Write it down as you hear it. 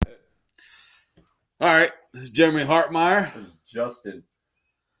right, Jeremy Hartmeyer. This is Justin.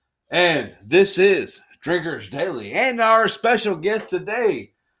 And this is Drinkers Daily. And our special guest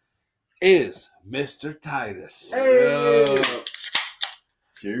today is Mr. Titus. Hey!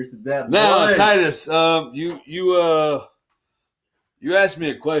 Cheers to that. Now, boys. Titus, you asked me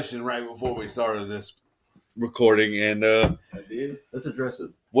a question right before we started this recording, and I did. Let's address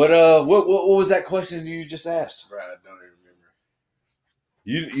it. what was that question you just asked? Right, I don't even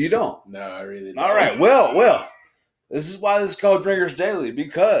remember. You don't. No, I really don't. All right. Well. This is why this is called Drinkers Daily,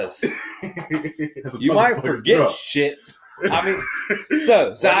 because you might forget shit. I mean,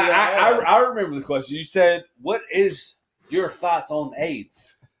 so I remember the question. You said, "What is your thoughts on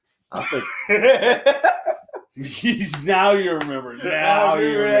AIDS?" I think Now you remember. Now I you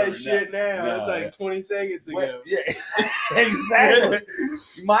remember remember that shit now. No, It's like 20 seconds ago. Wait, yeah, exactly.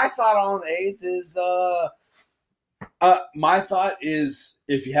 My thought on AIDS is, my thought is,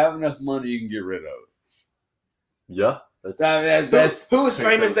 if you have enough money, you can get rid of it. yeah. That's Who was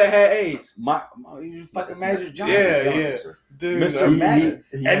famous that had AIDS? you fucking Magic Johnson. Yeah. Dude, Mr. Magic.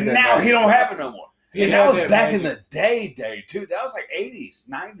 And now he don't have it no more. And that was back in the day, too. That was like 80s,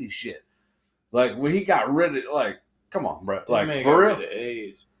 90s shit. Like, when he got rid of, like, come on, bro. Like, for real.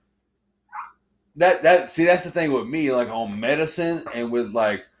 AIDS. See, that's the thing with me, like, on medicine and with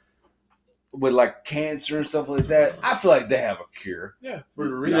cancer and stuff like that. I feel like they have a cure. Yeah. Now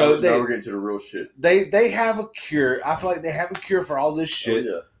we're getting to the real shit. They have a cure. I feel like they have a cure for all this shit. Oh,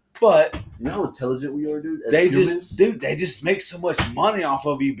 yeah. But you know how intelligent we are, dude? As they humans? just make so much money off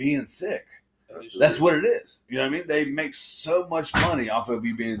of you being sick. That's what it is. You know what I mean? They make so much money off of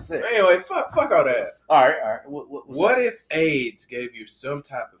you being sick. Anyway, fuck all that. All right. What if AIDS gave you some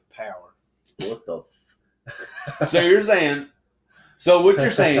type of power? What the So you're saying? So what you're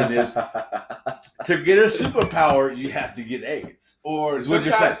saying is, to get a superpower, you have to get AIDS, Or Is some what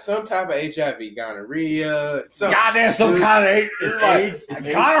you're type of HIV, gonorrhea. goddamn, some kind of AIDS. AIDS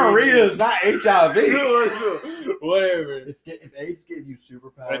Gonorrhea is not HIV. Whatever. If AIDS gave you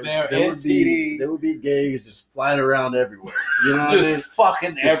superpowers, Right now, there would be gays just flying around everywhere. You know what I mean? Just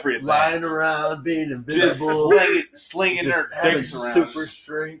fucking Just everything. flying around, being invisible, Just slinging their just having dicks around. super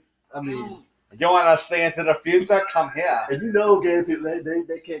strength. I mean, You want to see into the future? Come here. and you know, gay people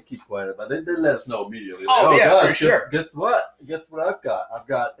they can't keep quiet about it. They let us know immediately. Oh, yeah, guys, for sure. Guess what? Guess what I've got? I've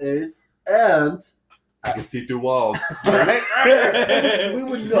got AIDS and I can see through walls. Right? We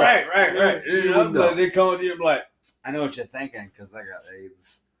would know. Right. We You know, would know. but they come to you and be like, I know what you're thinking because I got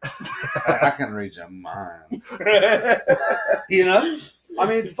AIDS. I can read your mind. You know? I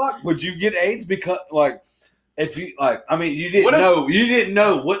mean, fuck. Would you get AIDS because, like, if you, like, I mean, you didn't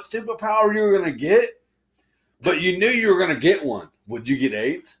know what superpower you were going to get, but you knew you were going to get one. Would you get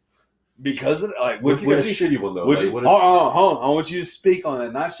AIDS? Because of it? Like, What if you got a shitty one though? Would Like, you? what Hold if- on. I want you to speak on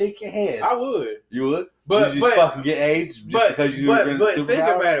it, not shake your head. I would. You would? But would you fucking get AIDS just because you were going to think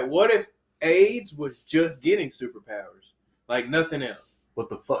about it. What if AIDS was just getting superpowers? Like nothing else. What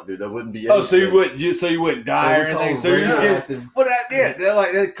the fuck, dude? That wouldn't be. Oh, so you anything. wouldn't die or They would anything. call So you're just radioactive. getting,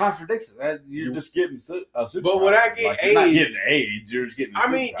 but that contradicts it. You're just getting a superpower. But would I get you're not AIDS? getting AIDS. You're just getting. I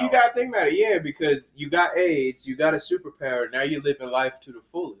mean, you got to think about it, yeah, because you got AIDS, you got a superpower. Now you're living life to the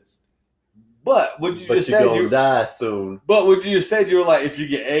fullest. But would you But just you say gonna die soon. But would you said you were like, if you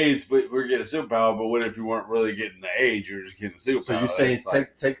get AIDS, but we're getting a superpower. But what if you weren't really getting the AIDS? You're just getting a superpower. So you're saying It's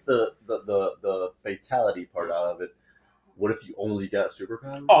like, take the fatality part out of it. What if you only got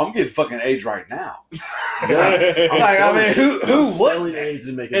superpowers? oh, I'm getting fucking AIDS right now. Yeah. I'm like, I mean, who selling wouldn't? AIDS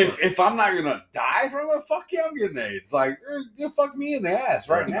and making money. If I'm not gonna die from it, fuck yeah, I'm getting AIDS. Like, you fuck me in the ass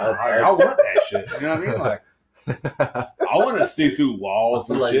right now. Yeah, Like, I want that shit. You know what I mean? Like, I want to see through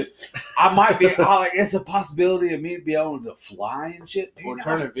walls and Like- shit. I might be like, it's a possibility of me to be able to fly and shit. Do you Or know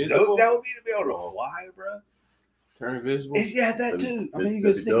turn how invisible? dope that would be to be able to fly, bro. Turn invisible. Yeah, that too. I mean, you That'd can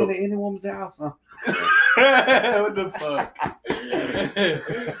be sneak dope. into any woman's house, huh? What the fuck?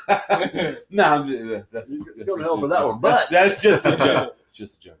 No, I'm just, You're going to hell for that one, but that's just a joke.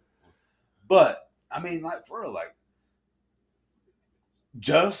 Just a joke. But I mean, like for real, like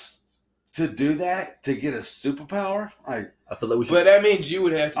just to do that to get a superpower, like. I feel like we should. But that means you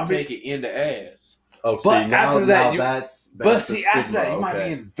would have to I mean- take it in the ass. oh, but see, now, after that, now you- that's But the see, after that, stigma, you might okay.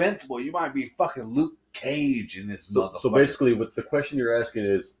 be invincible. You might be fucking Luke Cage in this So motherfucker. basically, what the question you're asking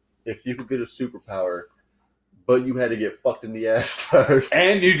is, if you could get a superpower, but you had to get fucked in the ass first.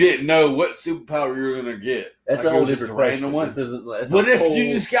 and you didn't know what superpower you were gonna get. That's Like, a it whole was just different a random question. one. This isn't. That's What a if whole-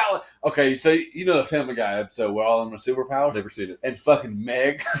 you just got like, okay? So you know the Family Guy episode where all of them are superpowers, Never seen it. and fucking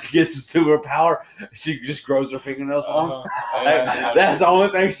Meg gets a superpower. She just grows her fingernails long. That's the only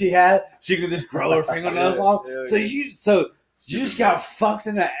thing she had. She can just grow her fingernails long. So you just got fucked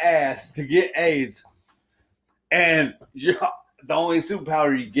in the ass to get AIDS. and the only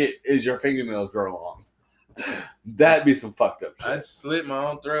superpower you get is your fingernails grow long. That'd be some fucked up shit. I'd slit my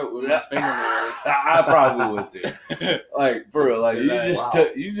own throat with my fingernails. I probably would too. Like for real, like you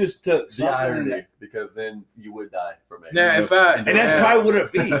just took The something irony, because then you would die from it. Now, if I and that's probably what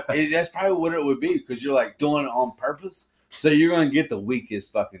it be. That's probably what it would be because you're like doing it on purpose. So you're gonna get the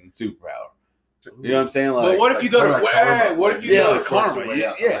weakest fucking superpower. You know what I'm saying? Like, but what if you go to karma. what if you Yeah, go like to karma.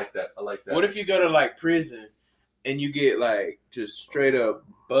 Yeah, Yeah. I like that. What if you go to like prison and you get like just straight up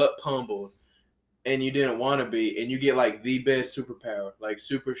butt pummeled and you didn't want to be and you get like the best superpower, like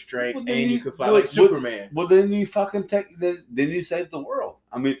super strength, Well, then and you you- could fly well, like well, Superman. Well, then you fucking then you save the world.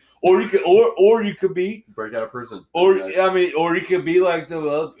 I mean, or you could be, break out of prison? or Nice. I mean, or you could be like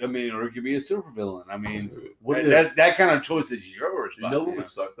or you could be a supervillain. I mean, What if, that kind of choice is yours. you know what would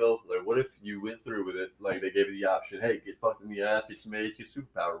suck though? Like, what if you went through with it? Like, they gave you the option, hey, get fucked in the ass, get some AIDS, get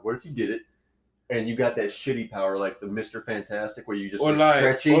superpower. What if you did it and you got that shitty power, like the Mr. Fantastic, where you just Or were like,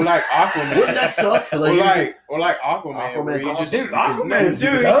 stretching? or like Aquaman. Wouldn't that suck? or like Aquaman, where you Aquaman's just awesome. Dude, Aquaman is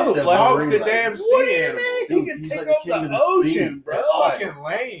dude, dope. he Like, walks the like, damn what do sea you animals. mean? Dude, He can he's take like the over king the of the sea. ocean, bro. That's Like, fucking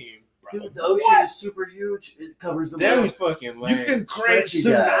lame. Dude, the ocean What? is super huge. It covers the That's moon. fucking lame. you can create Stretchy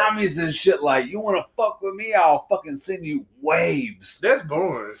guy. tsunamis and shit. Like, you want to fuck with me? I'll fucking send you waves. That's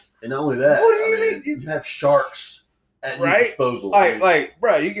boring. And not only that, What do you mean? You have sharks at your Right? disposal. I mean, Like,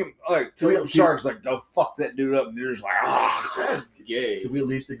 bro, you can tell we- the sharks like go fuck that dude up, and you're just like, That's gay. can we at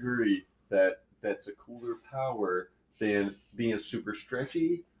least agree that that's a cooler power than being super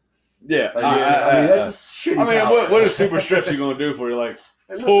stretchy? yeah. Like, I mean, that's a shitty I mean, power. what is super stretchy gonna do for you? Like,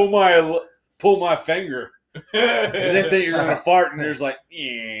 pull my finger, and they think you're gonna fart, and there's like, and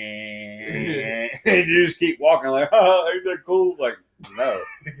you just keep walking like, oh, ain't that cool? Like, no,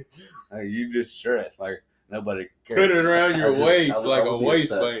 like, you just stretch like nobody cares. Put it around your I just- waist I would- like I a would be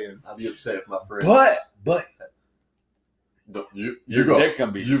waistband. I'd be upset if my friends. but No, you your go. dick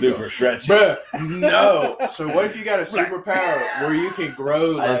can be You super go. stretchy. Bruh, no. So what if you got a superpower where you can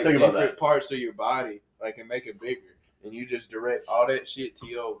grow I didn't like think about different that. parts of your body, like and make it bigger, and you just direct all that shit to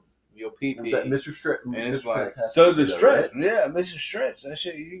your pee-pee? That Mr. Stretch. And it's Mr. like- Fantastic So did the that, stretch, right? yeah, Mr. Stretch, that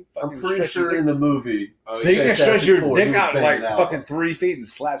shit you. I'm fucking pretty stretch your sure dick. in the movie. Oh, So you can Fantastic stretch your Four, dick he was out like banging out. fucking 3 feet and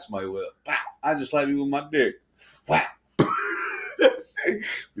slap somebody with it. Wow! I just slapped you with my dick. Wow!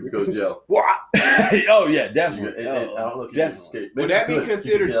 You would go to jail. Wow! Oh yeah, You, definitely. and I don't know if you can definitely. escape. Would Maybe that you be could.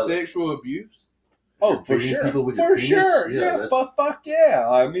 considered You could get out. sexual abuse? Oh, You're for beating sure. people with your For penis? sure. Yeah, Yeah, that's- fuck yeah.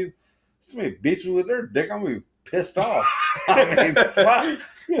 I mean, somebody beats me with their dick, I'm gonna be pissed off. I mean, fuck.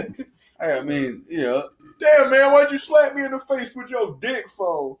 I mean, you know. Damn man, why'd you slap me in the face with your dick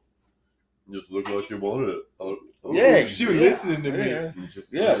for? Just look like you wanted it. Oh, Yeah, she was yeah, listening to me. Yeah, You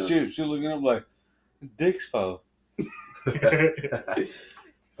just, yeah she looking up like, dick's foul.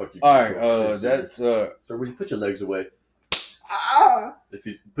 Fuck you. All right, that's So when you put your legs away, Ah! if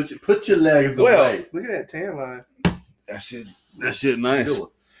you put your legs Well, away, Look at that tan line. that shit nice.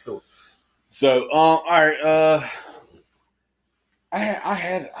 do it. So, all right, I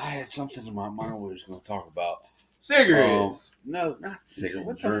had something in my mind we were just gonna talk about. Cigarettes. No, not You cigarette. can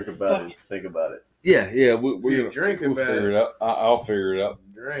What drink the about fuck? it. And think about it. Yeah, we're You gonna drink we'll about figure it. it out. I'll figure it out.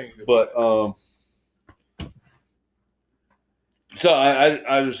 Drink. But so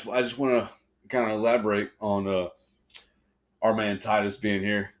I just want to kind of elaborate on our man Titus being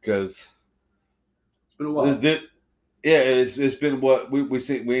here because It's been a while. it's been what we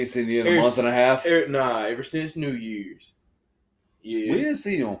ain't seen you in a month and a half. Ever since New Year's. Yeah. We didn't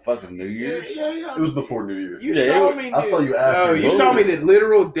see you on fucking New Year's. Yeah. It was before New Year's. You Yeah, saw it- me. I saw you after. No, you New saw me Year's. the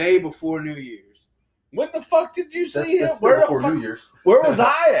literal day before New Year's. When the fuck did you That's, see him? that's still Where the before fuck? New Year's. Where was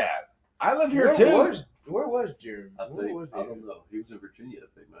I at? I live here too. Where was Jeremy? I Where think. was I he? don't know. He was in Virginia,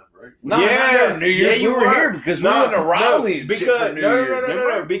 I think, man. Right? No, Yeah. not New Year's. Yeah, you we were were. here because we went to Raleigh. and shit because for New no, Year's,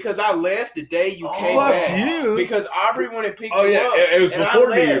 remember? because I left the day you came Fuck back. you. Because Aubrey went and picked Oh you yeah, up. it was and I before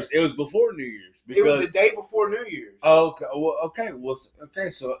New left. Year's. It was before New Year's It was because. the day before New Year's.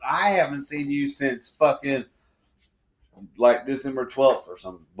 Okay. So I haven't seen you since fucking like December 12th or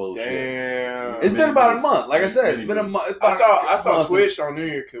some bullshit. Damn. It's been about a month. Like I said, it's been a month. I saw Twitch on New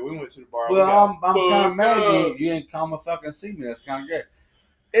Year because we went to the bar. Well, I'm kind of mad you ain't come and fucking see me. That's kind of good.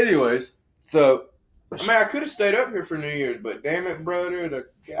 Anyways, so I mean, I could have stayed up here for New Year's, but damn it, brother, the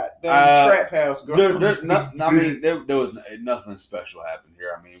goddamn trap house. there was nothing special happened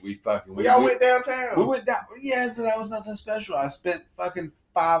here. I mean, we Y'all went downtown. We went down. Yeah, but that was nothing special. I spent fucking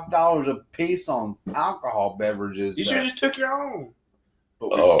 $5 a piece on alcohol beverages. You should have just took your own.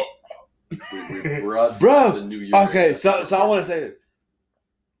 But we brought Bro, the New Year. Okay, so I want to say this.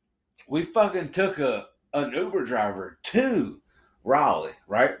 We fucking took an Uber driver to Raleigh,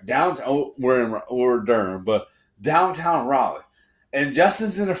 right downtown. We're Durham, but downtown Raleigh, and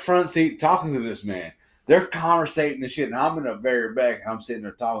Justin's in the front seat talking to this man. They're conversating and shit, and I'm in the very back. And I'm sitting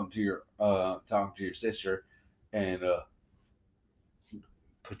there talking to your sister, and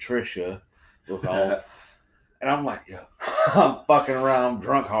Patricia was on. And I'm like, yo, I'm fucking around, I'm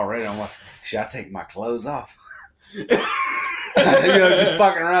drunk already. I'm like, should I take my clothes off? Just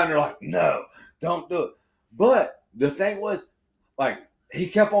fucking around. They're like, no, don't do it. But the thing was, like, he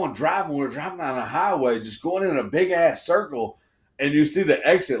kept on driving. We were driving down a highway, just going in a big ass circle, and you see the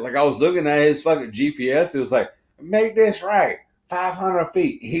exit. Like, I was looking at his fucking GPS. It was like, make this right, 500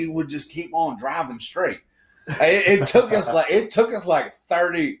 feet. He would just keep on driving straight. It took us like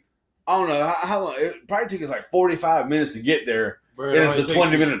 30. I don't know how long. It probably took us like 45 minutes to get there. Bro, And it's a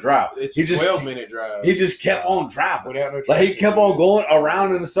 20-minute drive. It's a 12-minute drive. He just kept on driving. Without no Like, he traffic. kept on going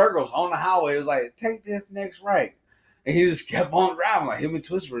around in the circles on the highway. It was like, take this next right. And he just kept on driving. Like, him and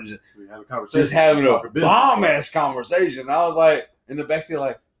Twitch were just We have a conversation. having a Talking business. bomb-ass conversation. I was like, in the backseat,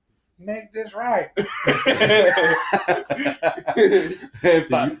 like, make this right.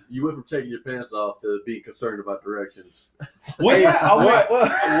 So you went from taking your pants off to being concerned about directions. Well, Hey, yeah,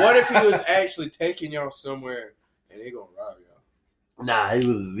 what if he was actually taking y'all somewhere and he gonna rob y'all? Nah, he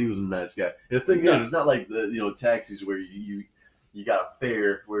was a nice guy. And the thing is, it's not like the taxis where you got a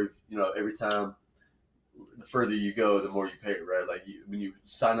fare where every time the further you go, the more you pay, right? Like when you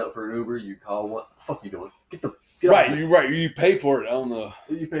sign up for an Uber, you call one. What the fuck you doing? Get right, off. you're right. You pay for it on the.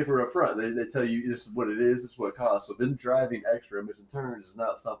 You pay for it up front. They tell you this is what it is, this is what it costs. So them driving extra missing turns is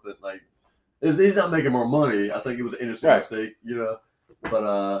not something like he's not making more money. I think it was an innocent mistake, But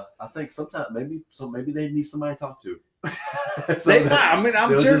I think sometimes maybe they need somebody to talk to. They might. I mean,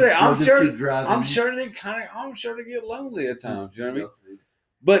 I'm sure they get lonely at times. You know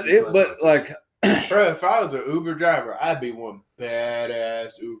what I mean? But like, Bro, if I was an Uber driver, I'd be one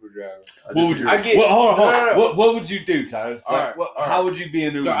badass Uber driver. what would you? I get- hold on. No. What would you do, Tyler? All right, all How would you be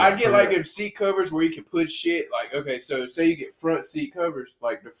an Uber? So I get driver? like them seat covers where you can put shit. Like, okay, so say you get front seat covers,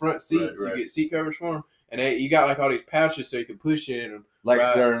 like the front seats, Right. you get seat covers for them, and you got like all these pouches so you can push shit in them. like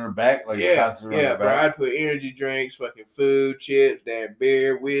right. they're in the back, like Yeah, in yeah, the bro. back. I'd put energy drinks, fucking food, chips, damn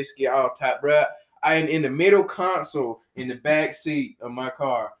beer, whiskey, all type, bro. In the middle console in the back seat of my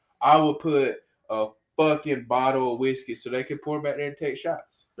car, I would put a fucking bottle of whiskey so they can pour back there and take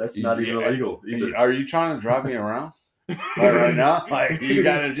shots. That's not even illegal either. Are you trying to drive me around right now? Like, you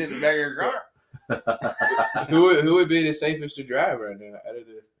got a shit in the back of your car? Who would be the safest to drive right now out of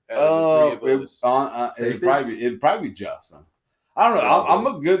the three of us? It'd probably be Justin. I don't know. I'm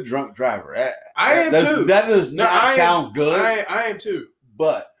a good drunk driver. I am too. That does not sound good. I am too.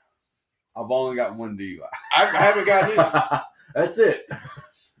 But I've only got one DUI. I haven't got any. That's it.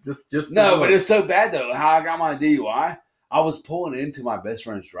 Just No, but it's so bad though. How I got my DUI, I was pulling into my best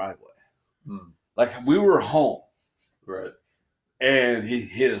friend's driveway. Like, we were home, right, and he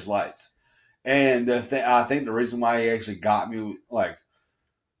hit his lights. And I think the reason why he actually got me, like,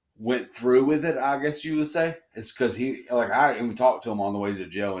 went through with it, I guess you would say, it's because I even talked to him on the way to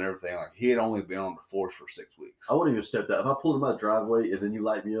jail and everything. Like, he had only been on the force for 6 weeks. I wouldn't even step that. If I pulled in my driveway and then you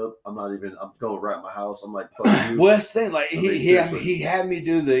light me up, I'm going right in my house. I'm like, fuck you. Well, that's the thing. Like, seriously. he had me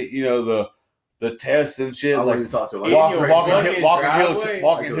do the tests and shit. I like, wouldn't even talk to him.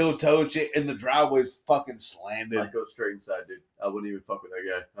 Walking heel toe and shit, and the driveway's fucking slammed in. I'd go straight inside, dude. I wouldn't even fuck with that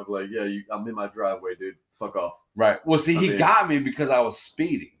guy. I'd be like, yeah, I'm in my driveway, dude. Fuck off. Right. Well, see, he got me because I was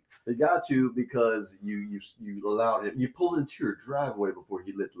speeding. They got you because you allowed him. You pulled into your driveway before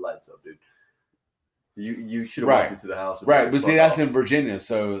he lit the lights up, dude. You should have walked into the house. Right, but see, that's in Virginia.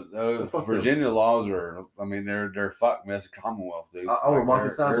 So Virginia them. laws are, I mean, they're fuck mess Commonwealth, dude. I would walk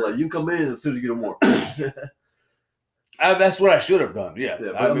inside and be like, you can come in as soon as you get a warrant. That's what I should have done. Yeah,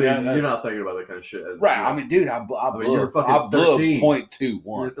 Yeah, but I mean, you're not thinking about that kind of shit. Right. I mean, dude, I blew you were fucking 13. 0.21. You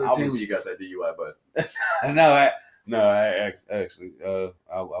were 13 when you got that DUI, but I actually, I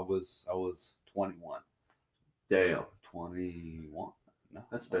was 21. Damn, 21. No,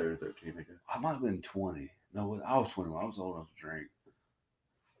 that's better than 13. I might have been 20. No, I was 21. I was old enough to drink.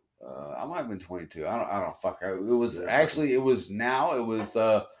 I might have been 22. I don't fuck. It was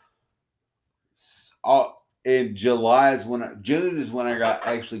in July June is when I got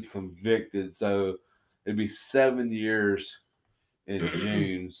actually convicted. So it'd be 7 years in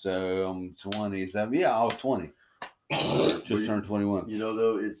June. So I'm 27. Yeah, I was 20. Just turned 21. You know,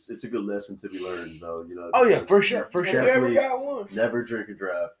 though, it's a good lesson to be learned, though. You know. Oh yeah, for sure. Have you ever got one? Never drink and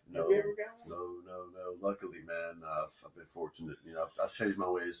drive. No. Have you ever got one? No. Luckily, man, I've been fortunate. You know, I've changed my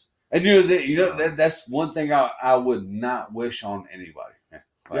ways. And that's one thing I would not wish on anybody.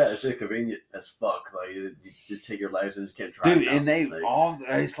 Yeah, it's inconvenient as fuck. Like you take your license, you can't drive. Dude, and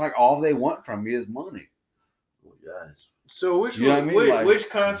it's like all they want from me is money. Well, Yes. So which You know one, what I mean? Like- which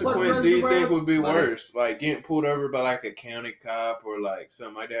consequence What do you runs think would be around? worse? Like getting pulled over by like a county cop or like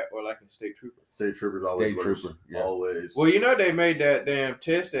something like that, or like a state trooper? State troopers always State worse. trooper, yeah. Always. Well, you know they made that damn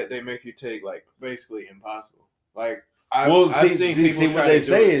test that they make you take like basically impossible. Like I've seen people what try they to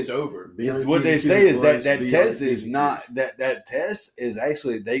say do it is sober. it's what they say is that that Be test on is PCQs. not that test is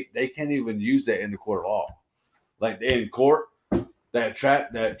actually they can't even use that in the court of law. Like in court, that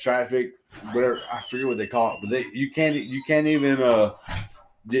traffic whatever I forget what they call it, but you can't even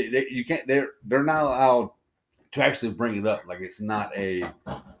you can't they're not allowed to actually bring it up. Like it's not a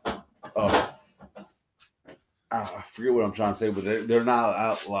I forget what I'm trying to say, but they're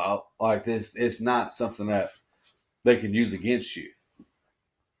not allowed like this. It's not something that they can use against you.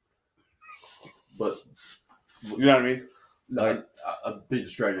 But You know what I mean? Like I'm being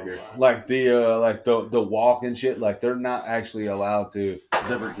distracted here. like the walk and shit. Like they're not actually allowed to. Is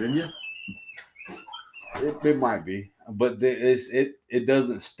that Virginia? It might be, but it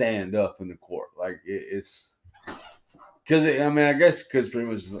doesn't stand up in the court. Like it's because I mean I guess because pretty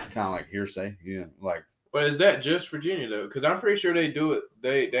much it's kind of like hearsay. You know, like. But is that just Virginia though? Because I'm pretty sure they do it.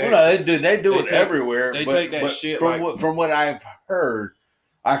 They They do it take- everywhere. they but, take that but shit from like- from what I've heard.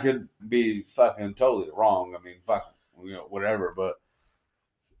 I could be fucking totally wrong. I mean, fuck, whatever.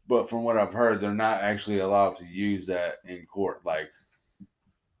 But from what I've heard, they're not actually allowed to use that in court. Like,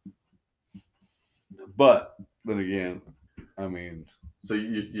 but again, I mean, So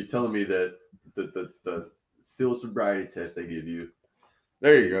you're telling me that the field sobriety test they give you,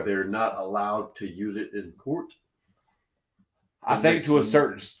 there you go. they're not allowed to use it in court? I That think makes to a some-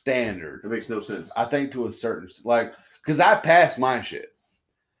 certain standard. It makes no sense. I think to a certain because I passed my shit.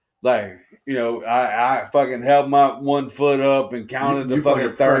 Like, I fucking held my 1 foot up and counted the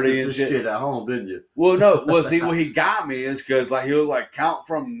fucking 30 and this shit. at home, didn't you? Well, no. Well, see, what he got me is because like he would like count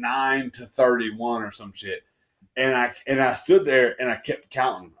from 9 to 31 or some shit, and I stood there and I kept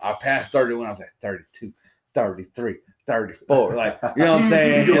counting. I passed 31. I was like 32, 33, 34. Like you know what I'm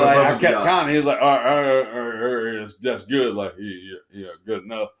saying? You're doing Like, above I and kept beyond. counting. He was like, all right, that's good. Like good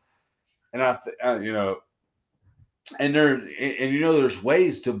enough. And and there's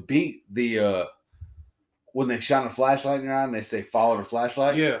ways to beat the when they shine a flashlight in your eye and they say follow the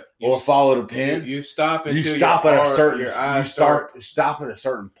flashlight. yeah. Or follow the pin. You stop until You stop at a certain. your eyes Stop at a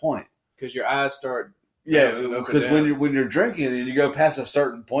certain point. because your eyes start. Yeah, bouncing up and because down. when you're drinking and you go past a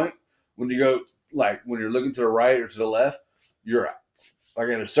certain point, when you go like when you're looking to the right or to the left, you're like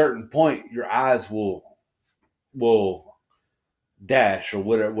at a certain point, your eyes will dash or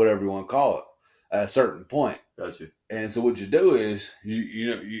whatever you want to call it at a certain point. Gotcha. And so what you do is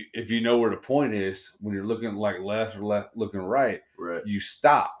you if you know where the point is when you're looking like left or looking right, Right. you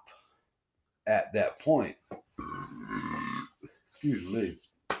stop at that point. Excuse me.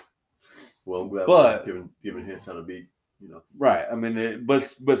 Well, I'm glad But- we're giving hints how to be, Right. I mean, but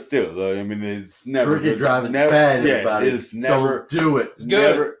still, though. I mean, it's never Drinking good. driving's never, bad, yeah, everybody. It's never, Don't do it.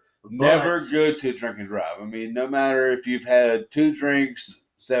 good. never But- good to drink and drive. I mean, no matter if you've had 2 drinks,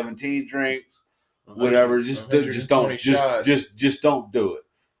 17 drinks, whatever, just don't 120 shots. just don't do it.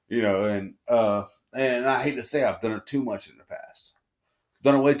 And I hate to say I've done it too much in the past.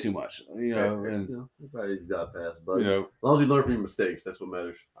 Done it way too much. And Everybody's got past, but as you know, long as you learn from your mistakes, that's what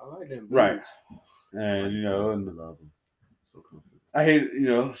matters. I like them. right. boots. And I and love them. So comfortable. I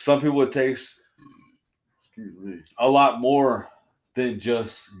hate some people it takes Excuse me. a lot more than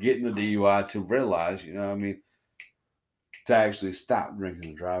just getting the DUI to realize, to actually stop drinking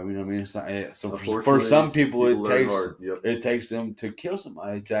and driving. I mean, it's not, so for Unfortunately, some people, it learn takes hard. Yep. it takes them to kill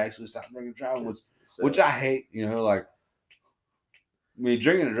somebody to actually stop drinking and driving, It's sad. which I hate. Like, I mean,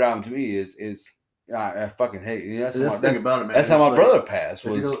 drinking and driving to me is I fucking hate. That's And that's the thing about it, man. that's how It's my like- brother passed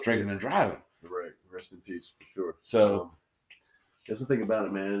if you was don't- drinking and driving. Right. Rest in peace for sure. So That's the thing about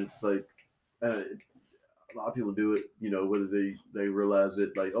it, man. It's like a lot of people do it, whether they realize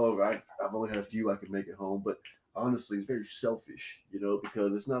it, like, oh, I've only had a few, I could make it home. But honestly, it's very selfish,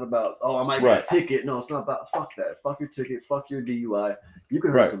 because it's not about, oh, I might get Right. a ticket. No, it's not about, fuck that. Fuck your ticket. Fuck your DUI. You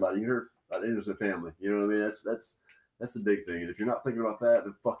can hurt Right. somebody. You can hurt an innocent family. You know what I mean? That's the big thing. And if you're not thinking about that,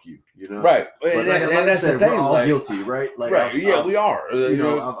 then fuck you. right, But and, like I that's said, the thing. we're all Like, guilty, right? Like, right? I've- We are.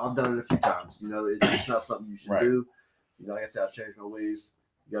 I've done it a few times. It's not something you should Right. do. Like I said, I've changed my ways.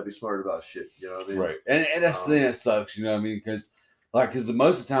 You gotta be smart about shit. You know what I mean? Right, and that's the thing that sucks. You know what I mean? Because the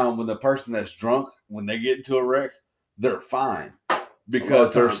most of the time when the person that's drunk, when they get into a wreck, they're fine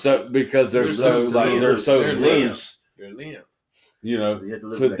because they're times. so They're so loose. They're limp. You know, You have to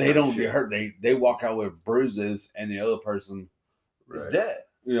live so with that they kind of don't shit. get hurt. They walk out with bruises, and the other person is Right. dead.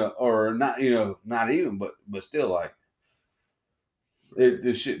 Or not. Not even, but still, like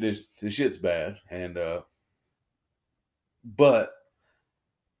the shit's bad, and but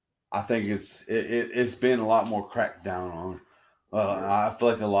I think it's been a lot more cracked down on. I feel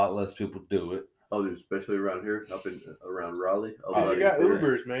like a lot less people do it. Oh, dude, especially around here, up in around Raleigh. You got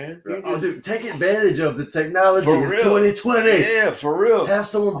Ubers, man. Oh, dude, take advantage of the technology. For It's real. 2020. Yeah, for real. Have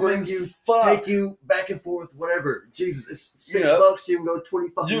someone bring you, take you back and forth, whatever. Jesus, it's $6. You can go 20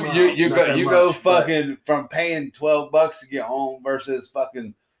 fucking miles. You Not that go much, but- fucking from paying $12 to get home versus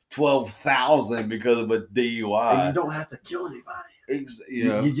fucking 12,000 because of a DUI. And you don't have to kill anybody.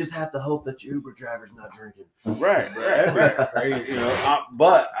 You just have to hope that your Uber driver's not drinking. Right. Crazy.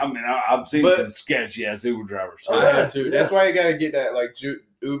 I've seen some sketchy ass Uber drivers. Oh, yeah, too. That's why you gotta get that like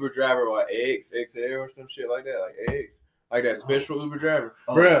Uber driver like X, XL or some shit like that, like X, like that special Uber driver.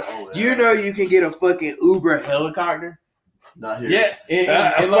 Bruh, you know you can get a fucking Uber helicopter. Not here.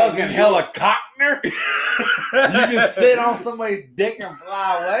 Yeah, a fucking helicopter. You can sit on somebody's dick and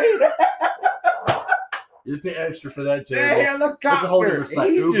fly away. You pay extra for that, The Jay. helicopter. That's a whole different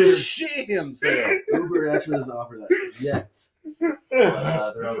site. He Uber- just shit himself. Uber actually doesn't offer that yet.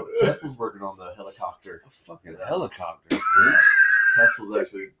 But, Tesla's working on the helicopter. A fucking helicopter. Tesla's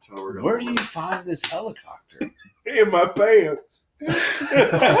actually trying to work on Where do you find this helicopter? In my pants.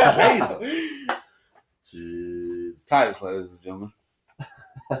 Jeez. Titus, ladies and gentlemen.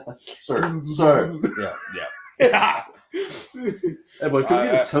 Sir. Yeah. Hey, boy, can we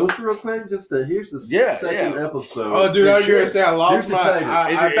get a toast real quick? Here's the second episode. Oh, dude, I was gonna say I lost Here's the my. Titus.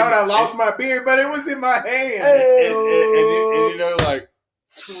 I thought I lost my beard, but it was in my hand. And you know, like,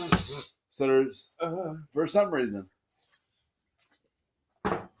 so there's, for some reason,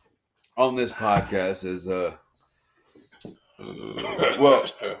 on this podcast is, well,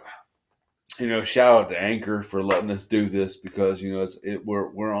 you know, shout out to Anchor for letting us do this because, you know,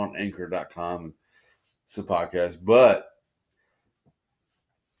 we're on anchor.com and it's a podcast, but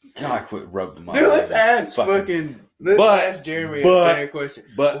God, I quit rubbing my Dude, let's eyes. ask Jeremy a bad question.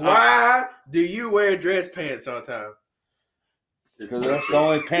 But Why do you wear dress pants all the time? because that's the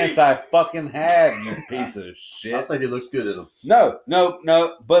only pants I fucking have, you piece of shit. I think it looks good in them.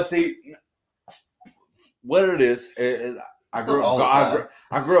 No. But see, what it is I grew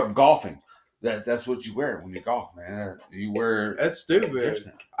up golfing. That's what you wear when you golf, man. You wear. That's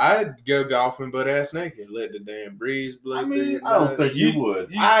stupid. I'd go golfing butt ass naked, let the damn breeze blow. I mean, through I don't think you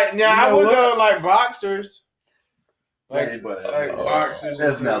would. I would go like boxers. Like But boxers.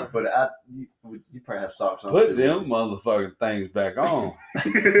 that's not. But you probably have socks on. Put too. them motherfucking things back on.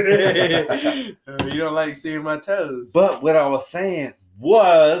 You don't like seeing my toes. But what I was saying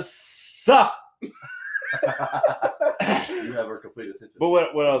was suck. You have our complete attention. But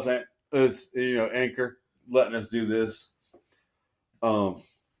what I was saying is, you know, Anchor letting us do this.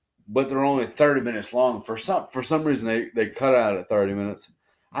 But they're only 30 minutes long. For some reason they cut out at 30 minutes.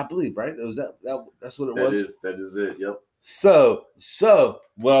 I believe, right? Was that's what it was? That is it. Yep. So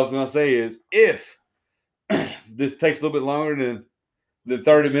what I was gonna say is if this takes a little bit longer than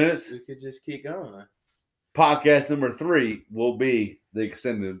 30 minutes, We could just keep going. podcast number 3 will be the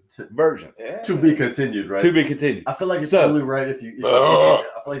extended version. Yeah. To be continued, right? To be continued. I feel like it's So- only right if you. I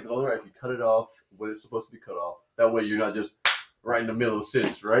feel like it's only right if you cut it off when it's supposed to be cut off. That way, you're not just right in the middle of a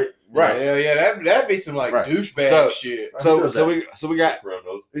sentence, right? Right. Hell yeah, that'd be some like Right. douchebag So- shit. So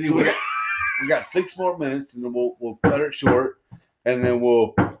we got 6 more minutes, and then we'll cut it short, and then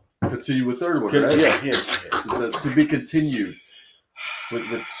we'll Continue with third one, right? yeah. To be continued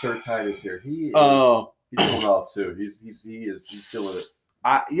with Sir Titus here. He is. He's going off too. He's killing it.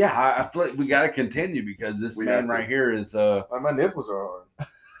 I feel like we got to continue because this We man have to. right here is Like my nipples are hard.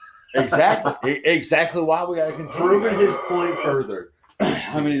 exactly why we got to continue. Proving his point further.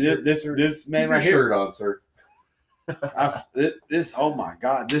 I mean, this man Keep right your here. shirt on, sir. Oh my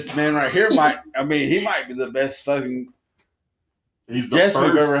God, this man right here might. I mean, he might be the best fucking He's the guest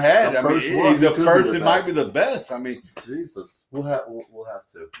first, we've ever had. the I mean, first one. he's the He could first. be It the might best. be the best. I mean, Jesus, we'll have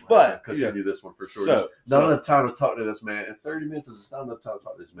to. But, continue this one for sure. so- There's not so- enough time to talk to this man. In 30 minutes is not enough time to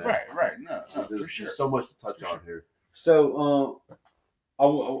talk to this man. right, no, There's for sure. so much to touch on here. So, I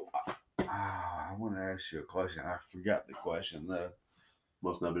want to ask you a question. I forgot the question though.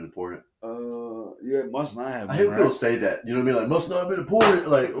 Must not have been important. Yeah, it must not have. I been, hate when people say that. You know what I mean? Like, must not have been important.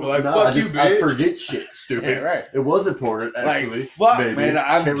 Like fuck you, I bitch. forget shit. Stupid. Yeah, right. It was important, actually. Like, fuck, maybe. man,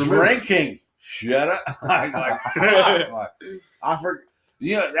 I'm Can't remember. drinking. Shut up. Fuck. Like, I forget.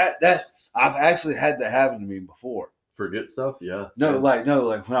 You know that I've actually had that happen to me before. Forget stuff? Yeah. No, like when I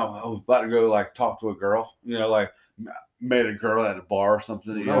was about to go like talk to a girl, you know, like met a girl at a bar or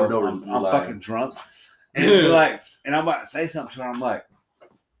something. You know, No, I'm lying. fucking drunk, and and I'm about to say something to her. I'm like,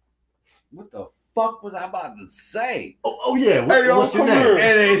 what the fuck was I about to say? Oh yeah. Hey, y'all, What's your come name? here.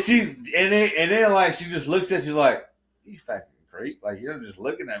 And then she just looks at you like, you fucking creep. Like, you're just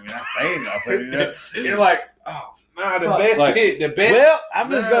looking at me, not saying nothing. You know? You're like, oh, Nah, the fuck. best Like, pick, the best. well, I'm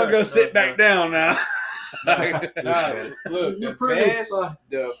just No, gonna go sit no, back no. down now. Nah, look, You're the pretty best, fine.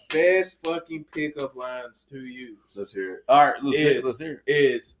 the best fucking pickup lines to use Let's hear it. All right, let's Is- hear.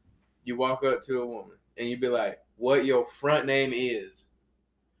 is you walk up to a woman and you be like, "What your front name is?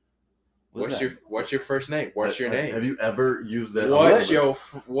 What's your first name? What's your name? Have you ever used that?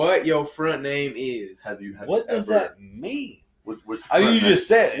 What your front name is? Have you? What does that mean? What's your Oh, front you name? just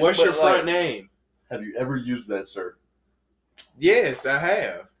said it. What's but your front name? Have you ever used that, sir? Yes, I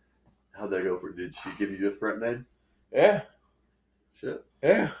have. How'd that go for? Did she give you your front name? Yeah, Shit.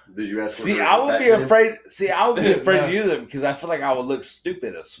 yeah. Did you ask? See, her I would back be name? afraid. See, I would be afraid No. to use them because I feel like I would look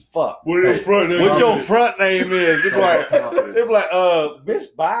stupid as fuck. What your front name What your is? front name is? It's like, Confidence. it's like,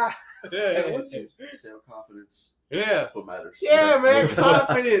 bitch, bye. Yeah, Self confidence. yeah. That's what matters. Yeah, man.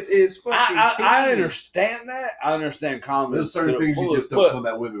 Confidence is fucking key. I understand that. I understand confidence. There's certain to the things you fullest, just don't come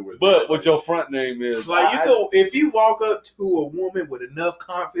at women with. But what your front name is? Like, you go, if you walk up to a woman with enough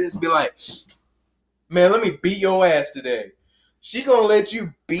confidence, be like, "Man, let me beat your ass today." She gonna let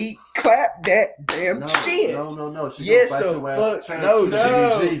you clap that damn no, shit. No. She Yes, gonna the bite your ass fuck- at church. No, You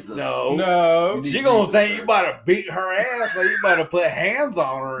no, need Jesus. no. No. You need She gonna Jesus, think sir. you about to beat her ass, like you about to put hands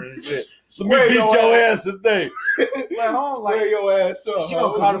on her and shit. So Square beat your your ass today. Like, hold on, Square like your ass up. she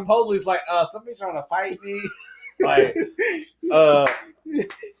gonna call the police, like, somebody trying to fight me. Like,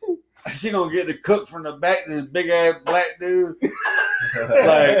 she gonna get the cook from the back to this big ass black dude.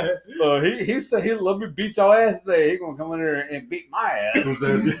 Like, he said he let me beat your ass today. He gonna come in there and beat my ass.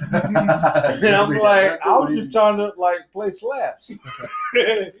 And I'm like, I was just trying to like play slaps.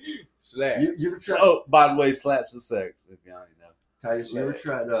 Slap. You ever tried? So, by the way, slaps is sex. If y'all ain't know. Titus, you ever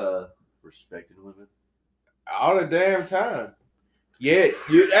tried respecting women? All the damn time. Yes.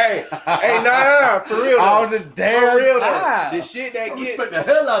 Hey, no, for real. All though. the damn For real, though. time. The shit that I get respect the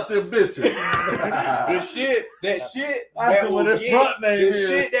hell out them bitches. that shit That's that what will her get front name the is.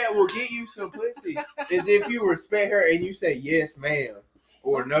 shit that will get you some pussy is if you respect her and you say yes, ma'am,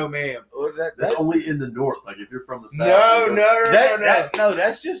 or no, ma'am. Or that- That's only in the north. Like if you're from the south. No, you no, go-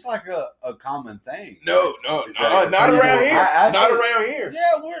 that's just like a common thing. no, Is that not a around table? here. I Not feel- around here.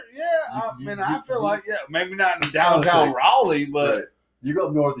 I You- mean, you- I feel you- like maybe not in downtown Raleigh, but Right. You go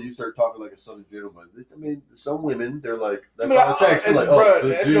up north and you start talking like a southern gentleman. I mean, some women, they're like, that's Like, all it's actually like, bruh, the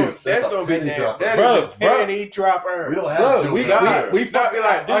that's juice, gonna a be penny damn. dropper. That Bro, is a penny dropper. We don't have bro, gentlemen we out here. we fuck- be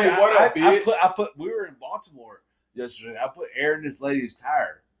like, dude, what up, bitch? we were in Baltimore yesterday. I put air in this lady's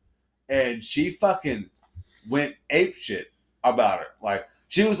tire, and she fucking went ape shit about it. Like,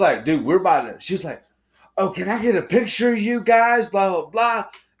 she was like, dude, we're about to. She's like, oh, can I get a picture of you guys? Blah blah blah.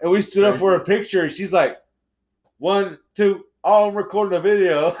 And we stood up for a picture, and she's like, 1, 2. Oh, I'm recording a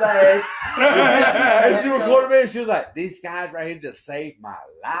video. And she recorded me, and she was like, these guys right here just saved my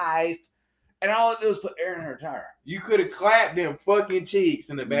life. And all I did was put air in her tire. You could have clapped them fucking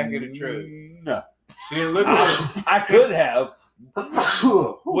cheeks in the back of the truck. No. She didn't look at I could have.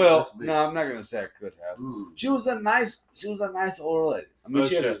 Well, That's me. no, I'm not gonna say I could have. Ooh. She was a nice old lady. I mean, Oh,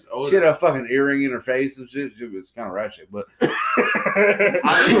 she had she's older. she had a fucking earring in her face and shit. She was kind of ratchet, but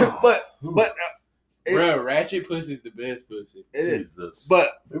but it- Bro, ratchet pussy's the best pussy. it is. Jesus.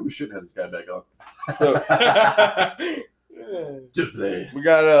 But maybe we shouldn't have this guy back on. so, Just play. we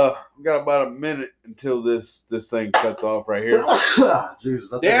got about a minute until this thing cuts off right here.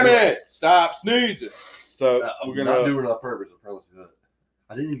 Jesus. Damn it! Stop sneezing. So I'm we're not gonna doing it on purpose. I promise you that.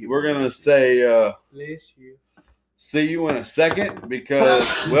 I didn't even get we're my gonna list. say Bless you. see you in a second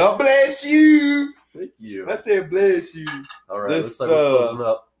because well Bless you. Thank you. I said bless you. All right. this, Let's start with closing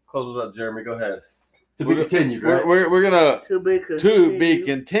up. Closing up, Jeremy. Go ahead. To be We're- continued, right? we're gonna To be to be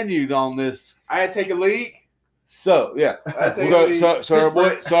continued on this. I had to take a leak. So yeah, I had to take a leak. so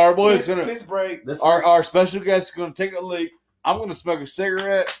our boy's gonna Piss break. This our special guest is gonna take a leak. I'm gonna smoke a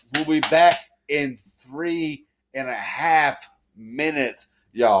cigarette. We'll be back in 3.5 minutes,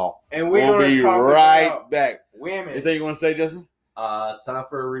 y'all. And we're We'll gonna be talk right about back. women. Anything you want to say, Justin? time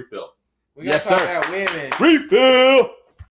for a refill. We're gonna Yes, talk sir. about women. Refill.